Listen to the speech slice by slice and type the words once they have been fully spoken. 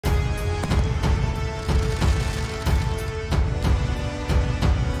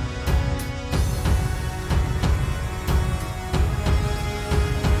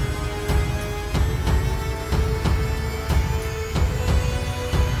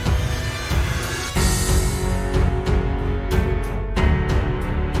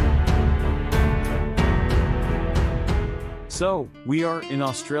So, we are in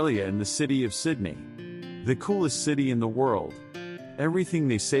Australia in the city of Sydney. The coolest city in the world. Everything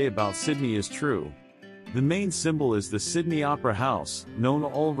they say about Sydney is true. The main symbol is the Sydney Opera House, known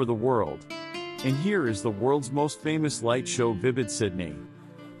all over the world. And here is the world's most famous light show, Vivid Sydney.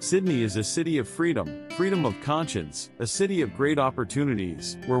 Sydney is a city of freedom, freedom of conscience, a city of great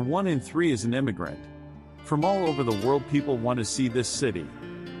opportunities, where 1 in 3 is an immigrant. From all over the world, people want to see this city.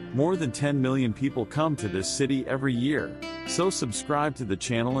 More than 10 million people come to this city every year, so subscribe to the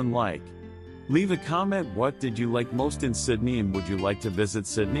channel and like. Leave a comment, what did you like most in Sydney and would you like to visit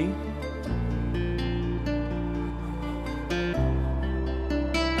Sydney?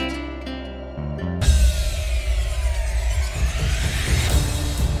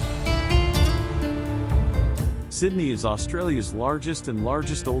 Sydney is Australia's largest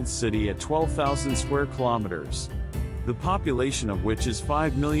old city at 12,000 square kilometers, the population of which is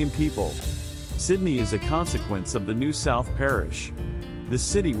 5 million people. Sydney is a consequence of the New South Parish. The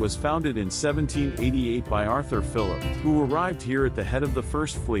city was founded in 1788 by Arthur Phillip, who arrived here at the head of the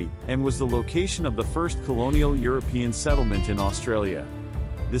First Fleet, and was the location of the first colonial European settlement in Australia.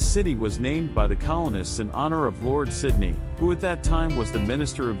 The city was named by the colonists in honor of Lord Sydney, who at that time was the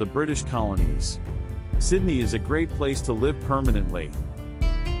Minister of the British Colonies. Sydney is a great place to live permanently.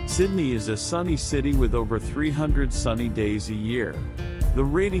 Sydney is a sunny city with over 300 sunny days a year. The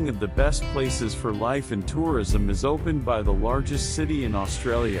rating of the best places for life and tourism is opened by the largest city in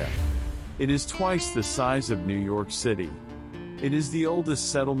Australia. It is twice the size of New York City. It is the oldest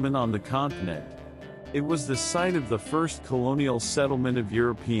settlement on the continent. It was the site of the first colonial settlement of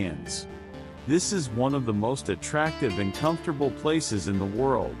Europeans. This is one of the most attractive and comfortable places in the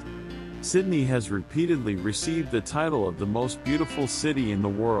world. Sydney has repeatedly received the title of the most beautiful city in the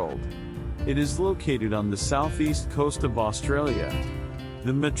world. It is located on the southeast coast of Australia.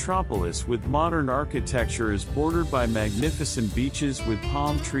 The metropolis with modern architecture is bordered by magnificent beaches with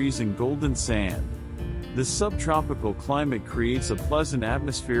palm trees and golden sand. The subtropical climate creates a pleasant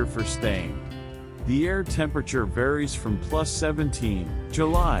atmosphere for staying. The air temperature varies from +17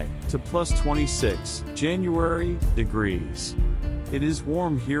 July to +26 January degrees. It is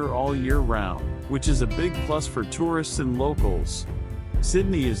warm here all year round, which is a big plus for tourists and locals.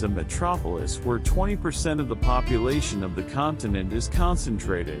 Sydney is a metropolis where 20% of the population of the continent is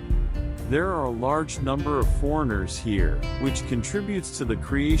concentrated. There are a large number of foreigners here, which contributes to the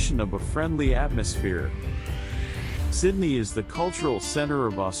creation of a friendly atmosphere. Sydney is the cultural center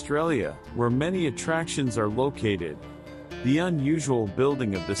of Australia, where many attractions are located. The unusual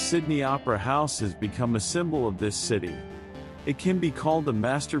building of the Sydney Opera House has become a symbol of this city. It can be called a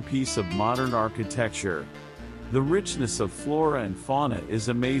masterpiece of modern architecture. The richness of flora and fauna is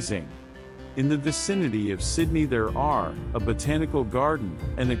amazing. In the vicinity of Sydney there are a botanical garden,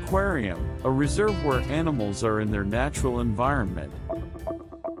 an aquarium, a reserve where animals are in their natural environment.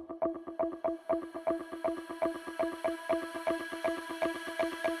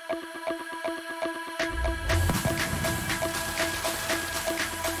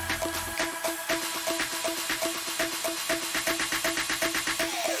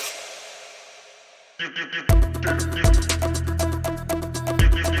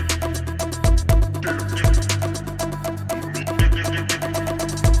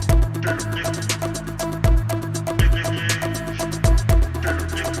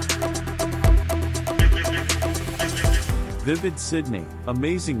 Vivid Sydney,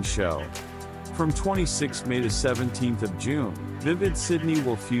 amazing show. From 26 May to 17th of June, Vivid Sydney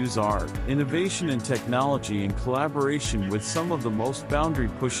will fuse art, innovation and technology in collaboration with some of the most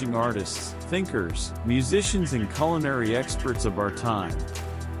boundary-pushing artists, thinkers, musicians and culinary experts of our time.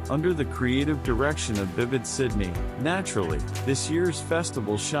 Under the creative direction of Vivid Sydney, naturally, this year's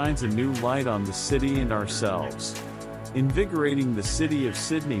festival shines a new light on the city and ourselves. Invigorating the city of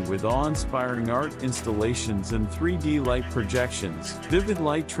Sydney with awe-inspiring art installations and 3D light projections, Vivid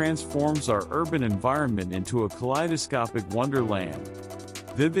Light transforms our urban environment into a kaleidoscopic wonderland.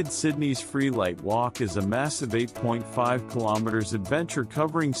 Vivid Sydney's Free Light Walk is a massive 8.5 kilometers adventure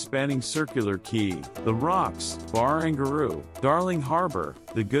spanning Circular Quay, The Rocks, Barangaroo, Darling Harbour,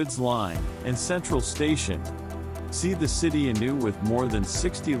 the Goods Line, and Central Station. See the city anew with more than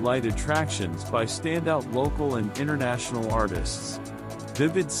 60 light attractions by standout local and international artists.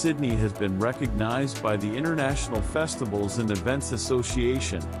 Vivid Sydney has been recognized by the International Festivals and Events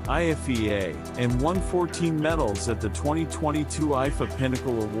Association, IFEA, and won 14 medals at the 2022 IFA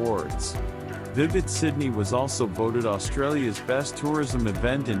Pinnacle Awards. Vivid Sydney was also voted Australia's best tourism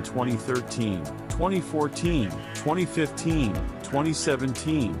event in 2013, 2014, 2015,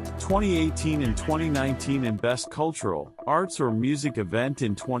 2017, 2018 and 2019 in Best Cultural, Arts or Music Event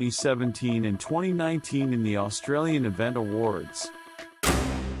in 2017 and 2019 in the Australian Event Awards.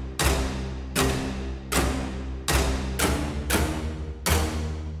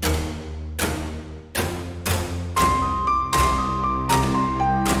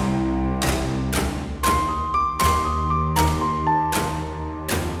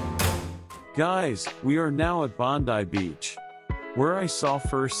 Guys, we are now at Bondi Beach, where I saw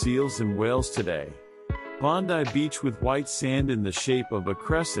fur seals and whales today. Bondi Beach with white sand in the shape of a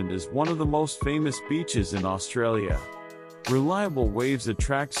crescent is one of the most famous beaches in Australia. Reliable waves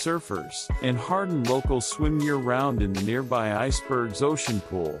attract surfers, and hardened locals swim year-round in the nearby Icebergs Ocean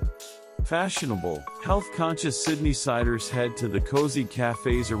Pool. Fashionable, health-conscious Sydneysiders head to the cozy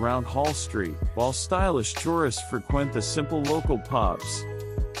cafes around Hall Street, while stylish tourists frequent the simple local pubs.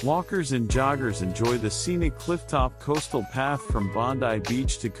 Walkers and joggers enjoy the scenic clifftop coastal path from Bondi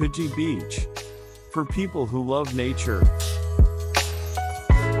Beach to Coogee Beach. For people who love nature,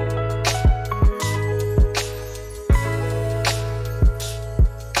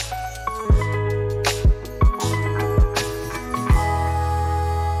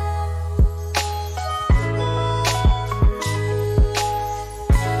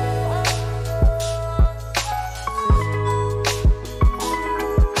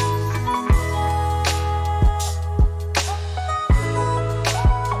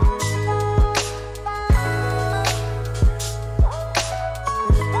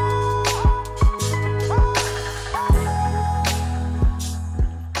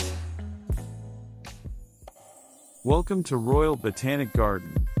 welcome to Royal Botanic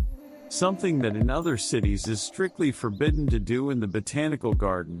Garden. Something that in other cities is strictly forbidden to do in the Botanical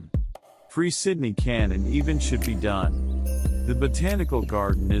Garden, Free Sydney can and even should be done. The Botanical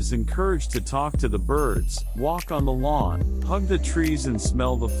Garden is encouraged to talk to the birds, walk on the lawn, hug the trees and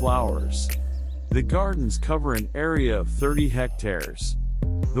smell the flowers. The gardens cover an area of 30 hectares.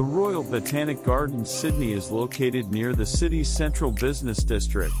 The Royal Botanic Garden Sydney is located near the city's central business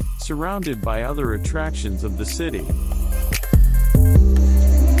district, surrounded by other attractions of the city.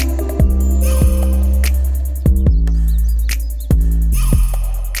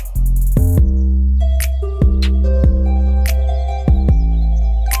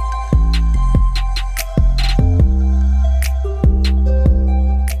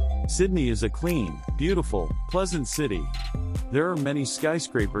 Sydney is a clean, beautiful, pleasant city. There are many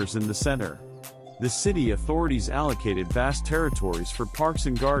skyscrapers in the center. The city authorities allocated vast territories for parks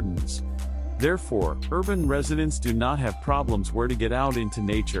and gardens. Therefore, urban residents do not have problems where to get out into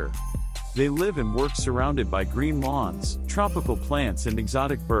nature. They live and work surrounded by green lawns, tropical plants and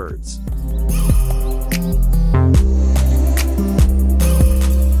exotic birds.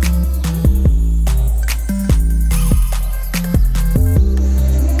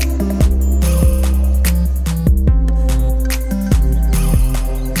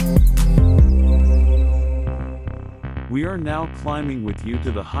 We are now climbing with you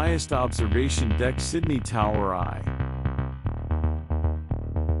to the highest observation deck, Sydney Tower Eye.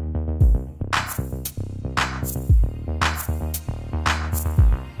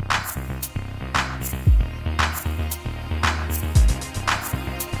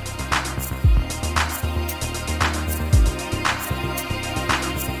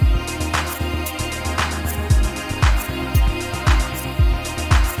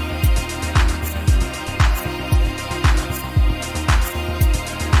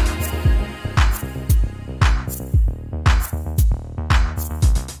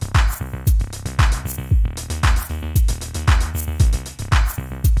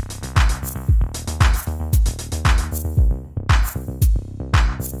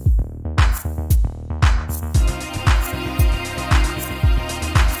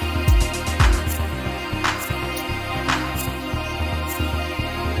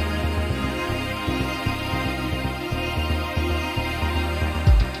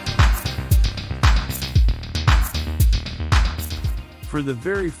 For the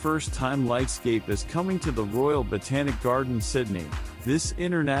very first time, Lightscape is coming to the Royal Botanic Garden Sydney. This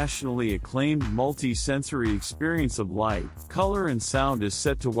internationally acclaimed multi-sensory experience of light, color and sound is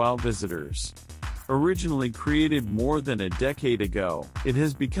set to wow visitors. Originally created more than a decade ago, it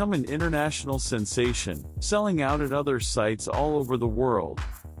has become an international sensation, selling out at other sites all over the world.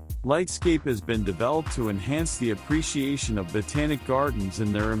 Lightscape has been developed to enhance the appreciation of botanic gardens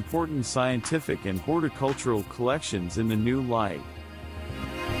and their important scientific and horticultural collections in a new light.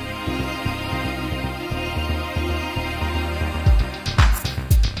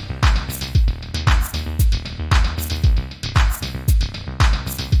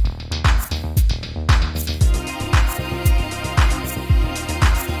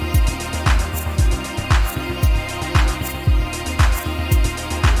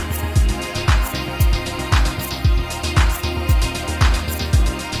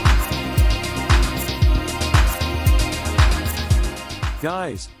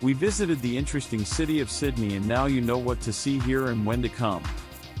 Guys, we visited the interesting city of Sydney and now you know what to see here and when to come.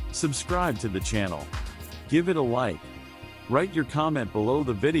 Subscribe to the channel. Give it a like. Write your comment below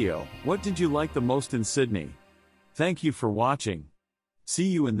the video. What did you like the most in Sydney? Thank you for watching. See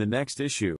you in the next issue.